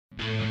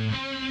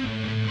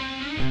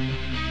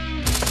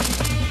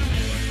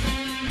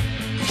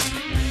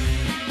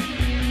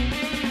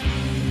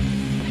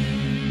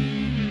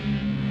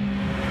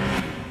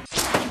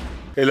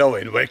Hello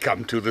and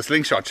welcome to the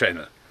Slingshot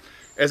Channel.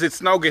 As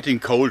it's now getting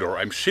colder,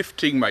 I'm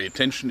shifting my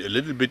attention a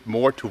little bit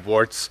more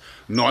towards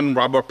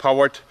non-rubber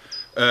powered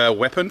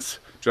weapons,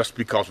 just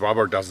because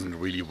rubber doesn't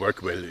really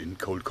work well in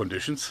cold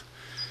conditions.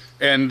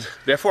 And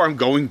therefore I'm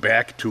going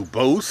back to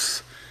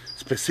bows,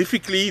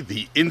 specifically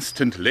the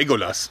instant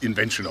Legolas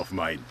invention of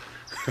mine.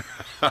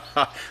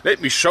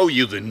 Let me show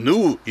you the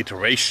new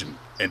iteration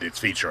and its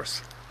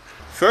features.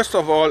 First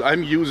of all,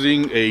 I'm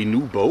using a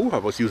new bow. I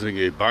was using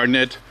a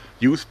Barnett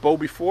youth bow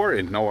before,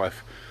 and now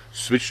I've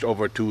switched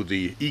over to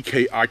the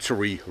EK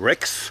Archery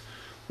Rex,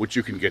 which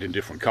you can get in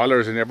different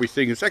colors and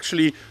everything. It's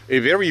actually a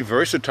very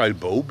versatile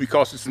bow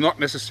because it's not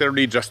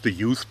necessarily just a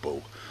youth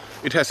bow.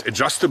 It has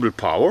adjustable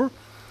power,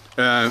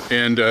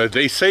 and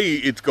they say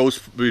it goes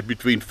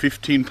between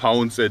 15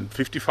 pounds and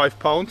 55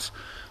 pounds.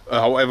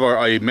 However,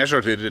 I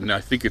measured it and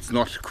I think it's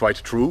not quite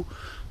true.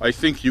 I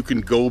think you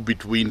can go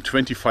between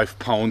 25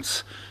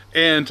 pounds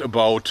and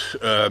about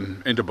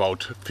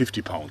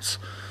 50 pounds.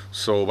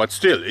 So, but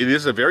still, it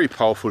is a very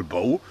powerful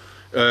bow.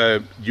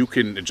 You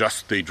can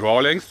adjust the draw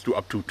length to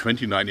up to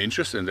 29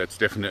 inches, and that's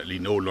definitely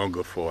no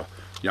longer for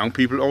young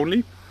people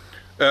only.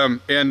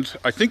 And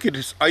I think it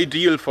is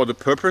ideal for the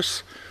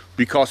purpose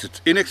because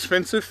it's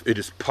inexpensive, it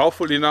is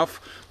powerful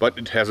enough, but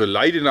it has a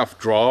light enough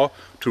draw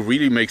to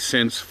really make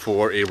sense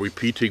for a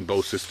repeating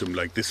bow system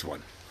like this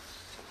one.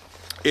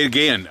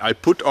 Again, I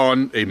put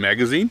on a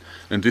magazine,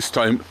 and this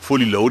time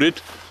fully loaded.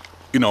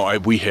 You know,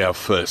 we have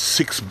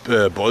 6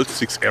 bolts,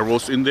 6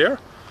 arrows in there.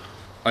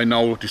 I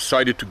now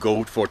decided to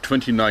go for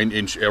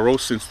 29-inch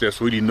arrows since there's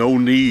really no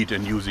need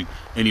in using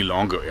any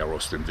longer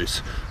arrows than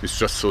this. It's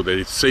just so that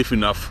it's safe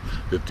enough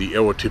that the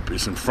arrow tip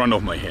is in front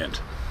of my hand.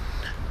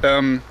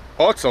 I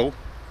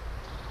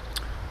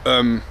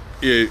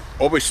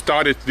always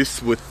started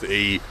this with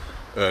a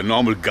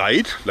normal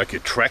guide, like a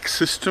track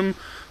system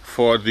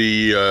for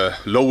the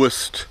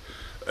lowest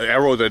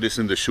arrow that is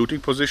in the shooting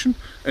position,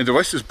 and the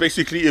rest is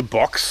basically a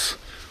box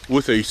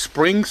with a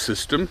spring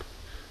system.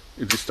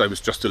 This time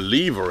it's just a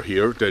lever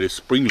here that is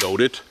spring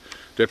loaded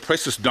that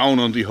presses down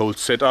on the whole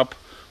setup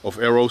of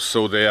arrows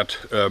so that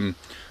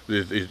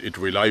it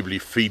reliably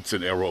feeds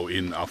an arrow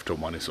in after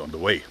one is on the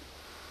way.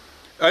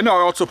 And I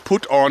also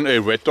put on a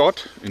red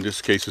dot. In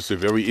this case it's a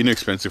very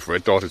inexpensive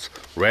red dot. It's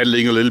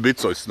rattling a little bit,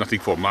 so it's nothing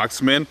for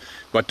marksmen,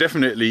 but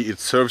definitely it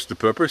serves the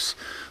purpose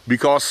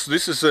because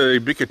this is a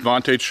big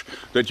advantage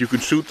that you can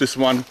shoot this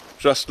one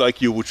just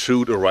like you would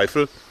shoot a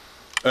rifle.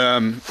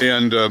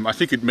 I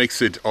think it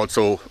makes it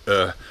also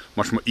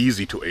much more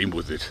easy to aim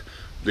with it.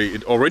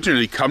 It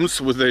originally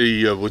comes with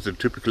a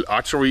typical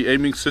archery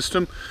aiming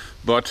system,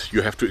 but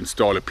you have to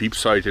install a peep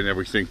sight and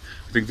everything.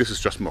 I think this is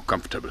just more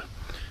comfortable.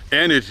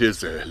 And it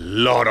is a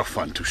lot of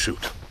fun to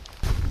shoot.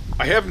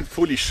 I haven't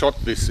fully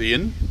shot this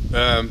in,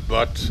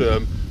 but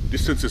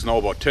distance is now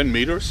about 10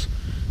 meters,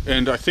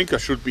 and I think I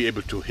should be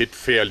able to hit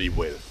fairly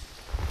well.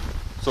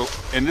 So,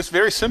 and it's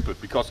very simple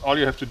because all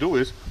you have to do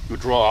is you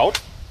draw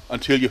out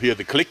until you hear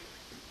the click,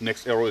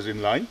 next arrow is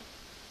in line,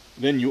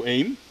 then you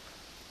aim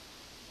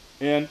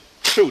and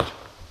shoot,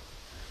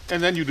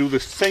 and then you do the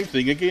same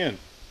thing again.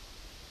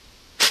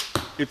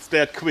 It's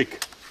that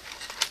quick.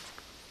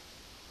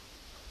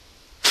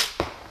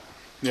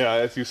 Yeah,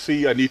 as you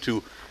see, I need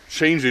to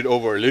change it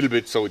over a little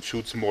bit so it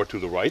shoots more to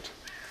the right.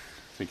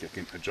 I think I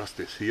can adjust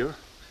this here.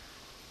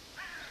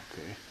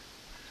 Okay,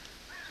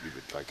 leave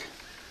it like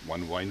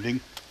one winding.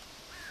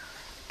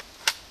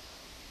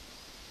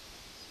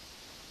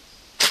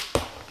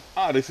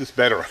 Ah, this is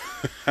better.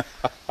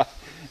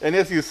 And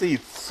as you see,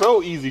 it's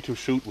so easy to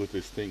shoot with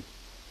this thing.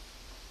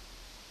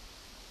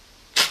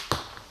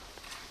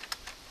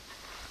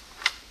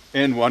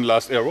 And one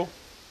last arrow.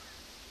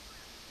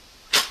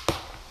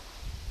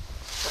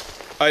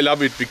 I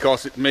love it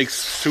because it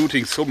makes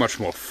shooting so much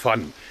more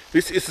fun.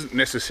 This isn't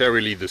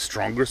necessarily the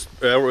strongest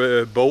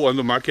bow on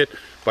the market,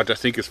 but I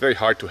think it's very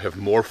hard to have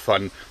more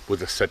fun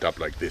with a setup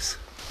like this.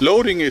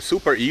 Loading is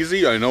super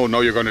easy. I know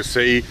now you're going to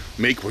say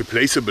make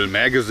replaceable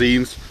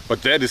magazines,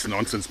 but that is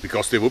nonsense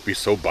because they would be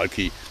so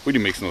bulky. Really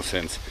makes no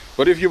sense.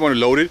 But if you want to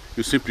load it,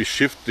 you simply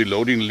shift the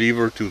loading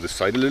lever to the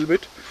side a little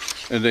bit,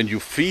 and then you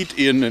feed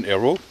in an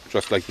arrow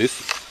just like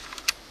this,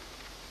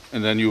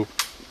 and then you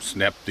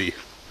snap the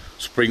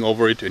spring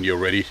over it and you're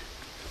ready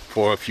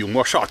for a few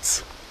more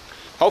shots.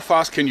 How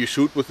fast can you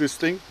shoot with this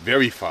thing?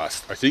 Very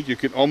fast. I think you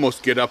can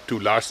almost get up to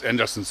Lars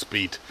Anderson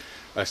speed.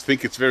 I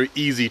think it's very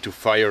easy to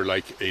fire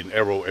like an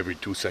arrow every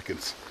 2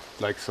 seconds,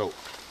 like so.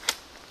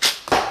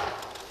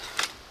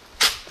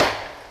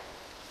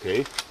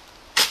 Okay.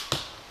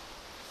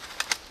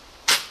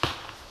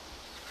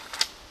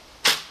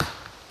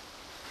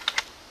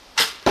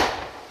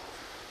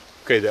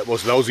 Okay, that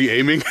was lousy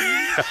aiming.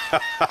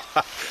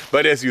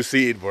 But as you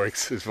see, it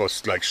works. It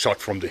was like shot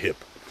from the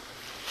hip.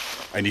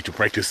 I need to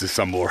practice this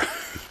some more.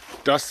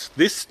 Does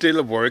this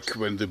still work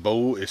when the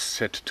bow is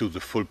set to the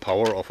full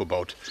power of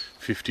about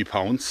 50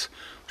 pounds?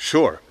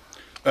 Sure.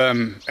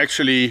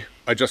 Actually,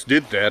 I just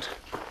did that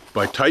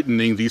by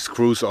tightening these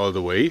screws all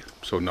the way.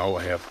 So now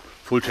I have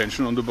full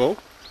tension on the bow.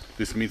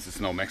 This means it's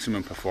now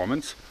maximum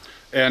performance.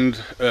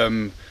 And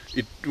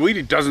it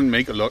really doesn't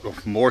make a lot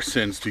of more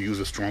sense to use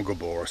a stronger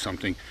bow or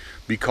something,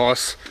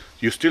 because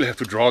you still have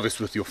to draw this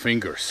with your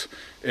fingers.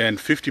 And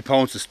 50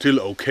 pounds is still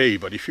okay,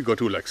 but if you go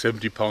to like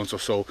 70 pounds or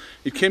so,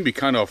 it can be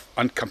kind of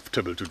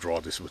uncomfortable to draw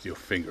this with your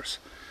fingers.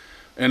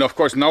 And of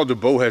course now the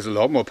bow has a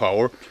lot more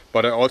power,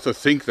 but I also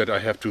think that I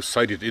have to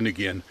sight it in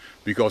again,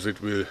 because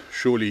it will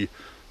surely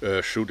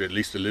shoot at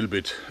least a little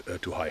bit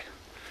too high.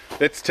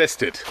 Let's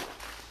test it.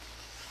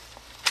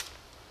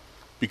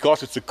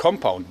 Because it's a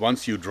compound,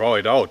 once you draw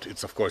it out,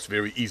 it's of course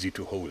very easy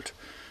to hold.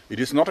 It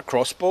is not a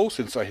crossbow,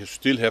 since I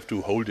still have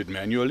to hold it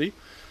manually.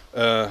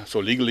 So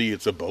legally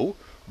it's a bow,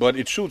 but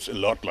it shoots a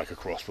lot like a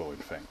crossbow in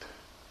fact.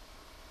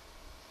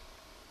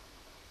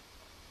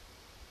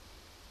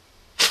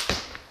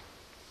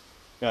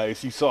 Yeah,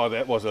 as you saw,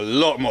 that was a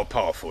lot more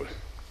powerful.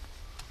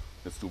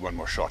 Let's do one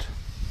more shot.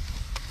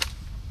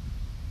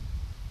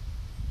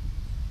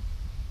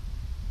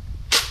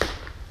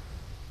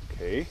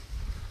 Okay,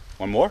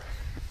 one more?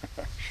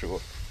 Sure.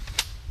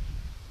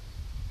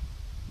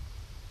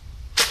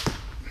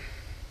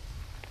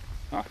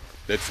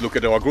 Let's look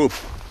at our group.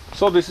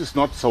 So this is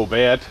not so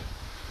bad.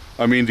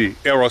 I mean, the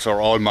arrows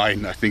are all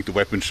mine. I think the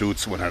weapon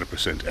shoots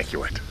 100%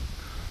 accurate.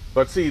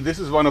 But see, this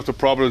is one of the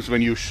problems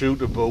when you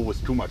shoot a bow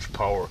with too much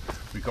power,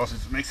 because it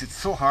makes it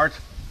so hard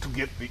to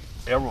get the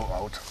arrow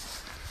out.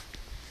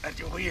 And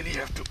you really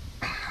have to,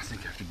 I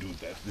think I have to do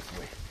that this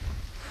way.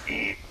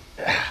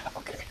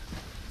 Okay,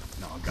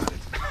 now I got it.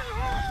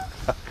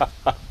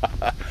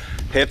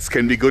 Heads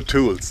can be good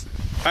tools.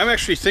 I'm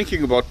actually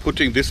thinking about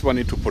putting this one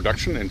into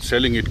production and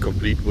selling it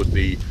complete with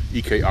the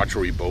EK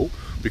archery bow,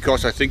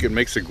 because I think it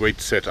makes a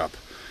great setup.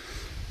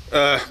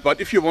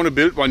 But if you want to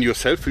build one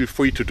yourself, feel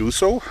free to do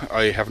so.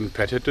 I haven't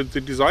patented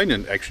the design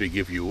and actually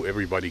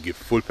everybody give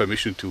full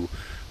permission to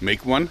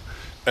make one.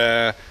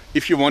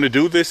 If you want to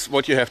do this,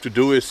 what you have to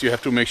do is you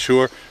have to make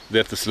sure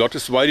that the slot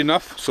is wide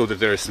enough so that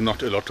there is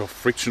not a lot of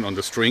friction on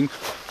the string.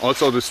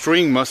 Also, the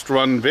string must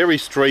run very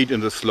straight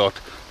in the slot.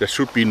 There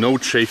should be no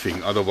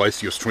chafing,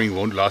 otherwise your string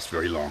won't last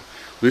very long.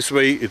 This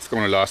way it's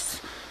going to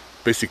last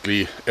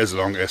basically as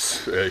long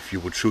as if you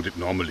would shoot it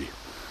normally.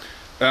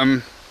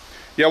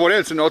 Yeah, what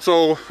else? And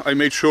also I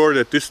made sure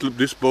that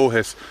this bow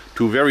has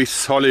two very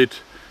solid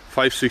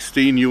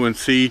 5/16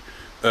 UNC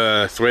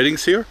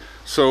threadings here.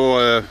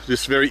 So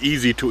this is very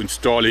easy to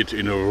install it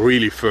in a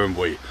really firm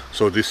way.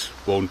 So this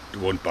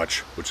won't budge,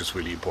 which is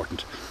really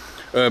important.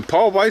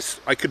 Power-wise,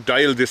 I could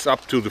dial this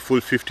up to the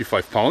full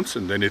 55 pounds,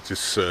 and then it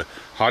is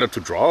harder to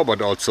draw,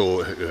 but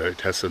also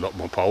it has a lot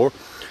more power.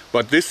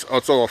 But this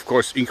also, of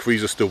course,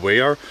 increases the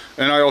wear.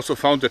 And I also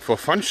found that for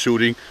fun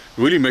shooting, it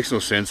really makes no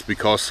sense,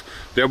 because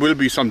there will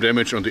be some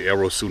damage on the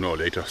arrow sooner or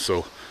later.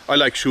 So I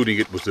like shooting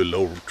it with a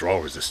low draw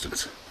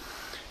resistance.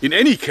 In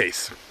any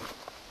case,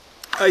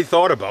 I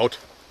thought about,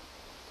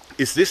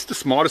 is this the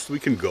smartest we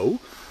can go?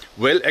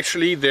 Well,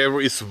 actually, there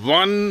is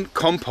one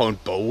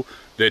compound bow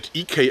that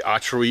EK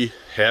Archery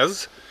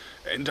has,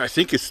 and I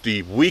think it's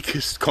the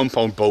weakest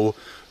compound bow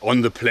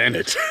on the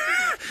planet.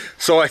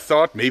 So I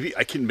thought maybe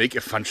I can make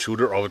a fun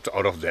shooter out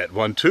of that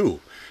one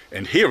too.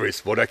 And here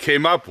is what I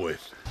came up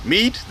with.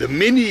 Meet the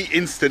mini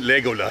instant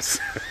Legolas.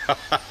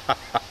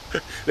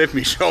 Let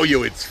me show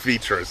you its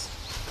features.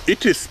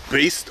 It is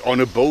based on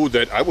a bow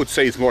that I would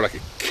say is more like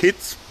a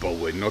kid's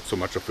bow and not so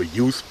much of a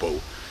youth bow.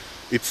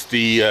 It's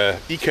the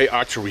EK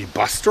Archery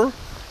Buster.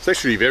 It's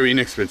actually very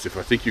inexpensive.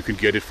 I think you can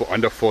get it for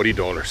under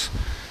 $40.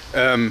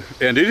 And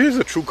it is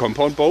a true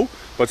compound bow,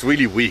 but it's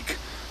really weak.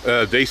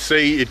 They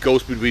say it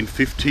goes between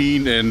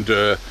 15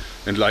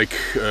 and like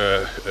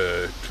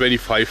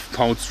 25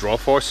 pounds draw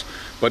force,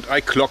 but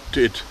I clocked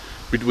it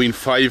between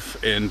 5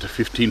 and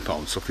 15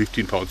 pounds, so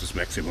 15 pounds is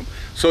maximum.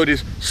 So it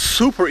is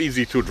super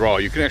easy to draw.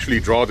 You can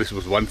actually draw this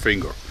with one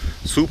finger.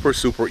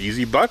 Super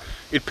easy, but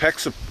it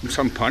packs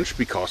some punch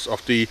because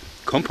of the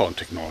compound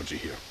technology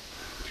here.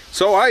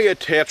 So I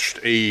attached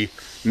a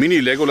mini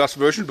Legolas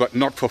version, but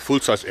not for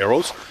full-size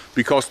arrows,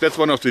 because that's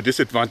one of the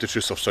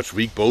disadvantages of such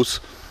weak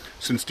bows.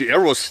 Since the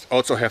arrows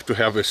also have to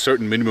have a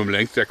certain minimum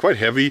length, they're quite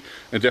heavy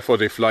and therefore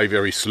they fly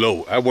very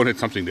slow. I wanted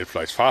something that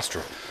flies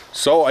faster.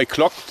 So I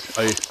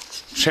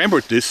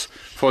chambered this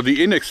for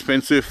the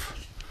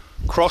inexpensive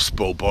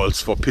crossbow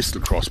bolts for pistol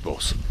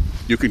crossbows.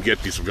 You can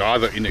get these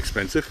rather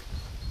inexpensive.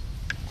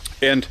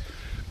 And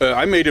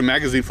I made a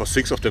magazine for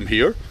 6 of them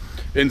here.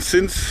 And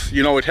since,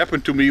 you know, it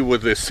happened to me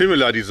with a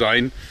similar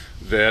design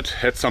that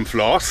had some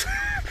flaws,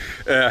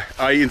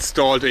 I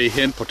installed a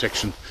hand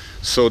protection,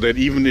 so that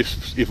even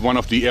if one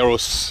of the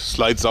arrows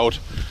slides out,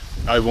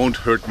 I won't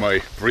hurt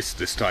my wrist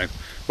this time.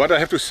 But I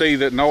have to say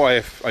that now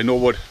I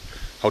know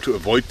how to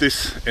avoid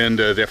this, and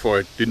therefore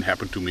it didn't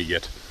happen to me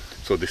yet.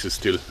 So this is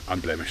still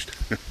unblemished.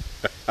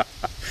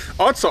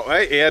 Also,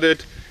 I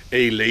added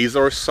a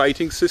laser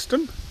sighting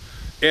system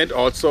and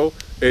also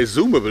a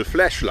zoomable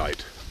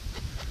flashlight.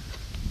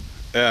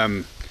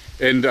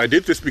 And I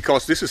did this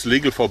because this is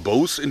legal for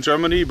bows in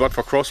Germany, but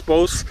for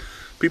crossbows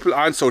People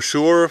aren't so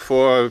sure.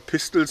 For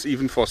pistols,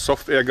 even for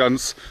soft air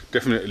guns,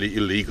 definitely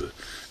illegal.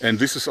 And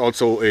this is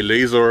also a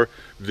laser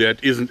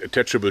that isn't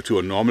attachable to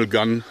a normal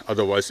gun,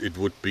 otherwise it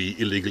would be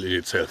illegal in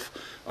itself.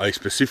 I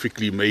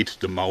specifically made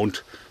the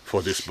mount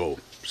for this bow.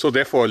 So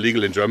therefore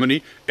legal in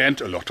Germany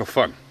and a lot of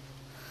fun.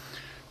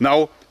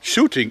 Now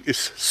shooting is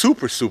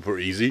super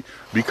easy,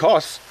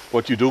 because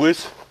what you do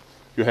is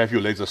you have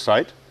your laser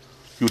sight,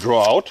 you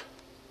draw out,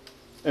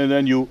 and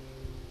then you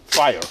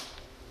fire.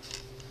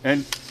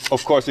 And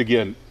of course,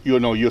 again, you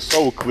know, you're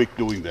so quick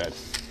doing that.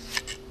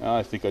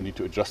 I think I need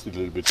to adjust it a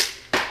little bit.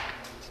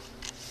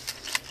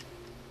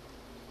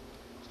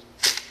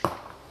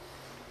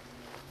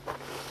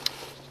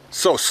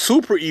 So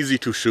super easy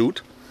to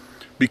shoot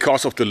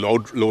because of the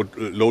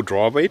low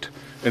draw weight,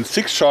 and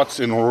 6 shots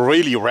in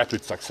really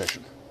rapid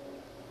succession.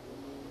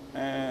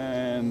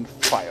 And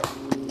fire.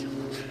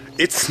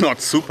 It's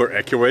not super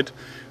accurate,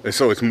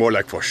 so it's more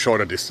like for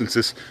shorter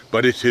distances,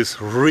 but it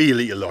is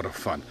really a lot of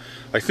fun.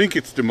 I think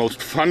it's the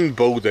most fun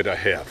bow that I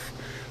have,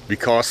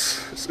 because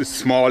it's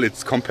small,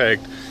 it's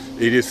compact,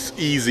 it is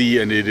easy,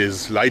 and it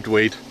is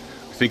lightweight.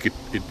 I think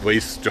it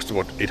weighs just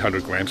about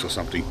 800 grams or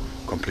something,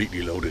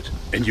 completely loaded.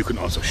 And you can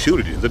also shoot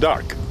it in the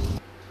dark.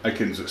 I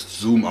can just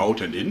zoom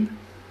out and in,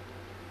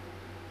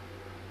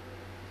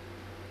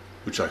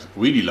 which I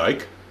really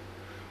like.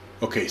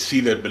 Okay, see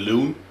that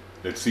balloon?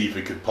 Let's see if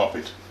we can pop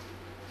it.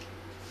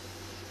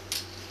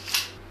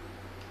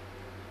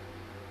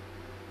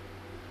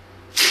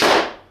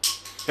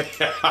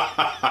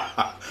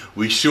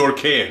 We sure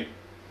can.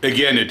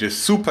 Again, it is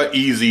super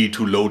easy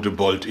to load the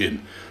bolt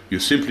in. You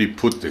simply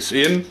put this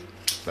in,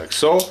 like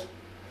so,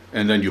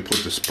 and then you put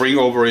the spring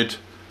over it,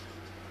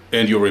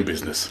 and you're in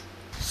business.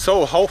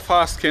 So how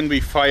fast can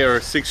we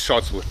fire 6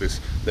 shots with this?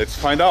 Let's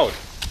find out.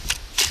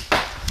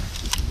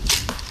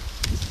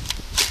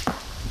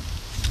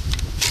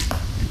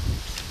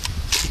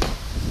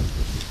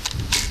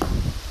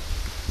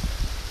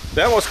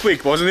 That was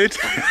quick, wasn't it?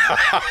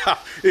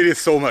 It is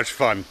so much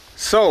fun.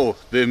 So,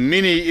 the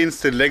mini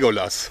instant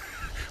Legolas.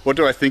 What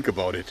do I think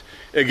about it?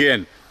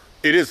 Again,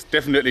 it is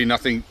definitely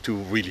nothing to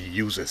really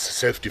use as a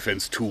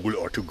self-defense tool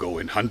or to go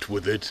and hunt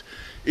with it.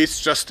 It's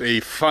just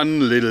a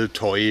fun little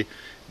toy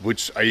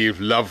which I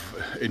love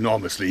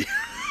enormously.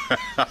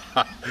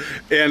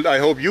 And I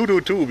hope you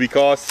do too,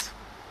 because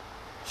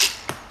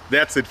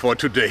that's it for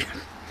today.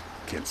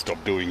 Can't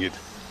stop doing it.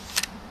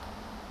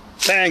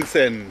 Thanks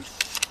and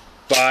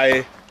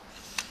bye.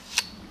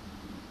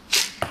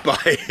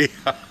 Bye.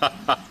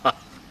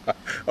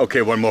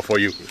 Okay, one more for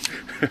you.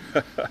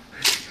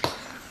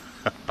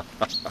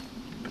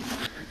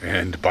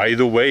 And by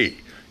the way,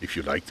 if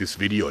you like this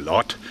video a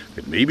lot,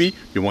 then maybe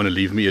you want to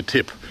leave me a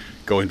tip.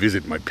 Go and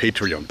visit my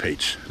Patreon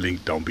page,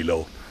 link down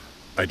below.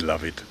 I'd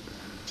love it.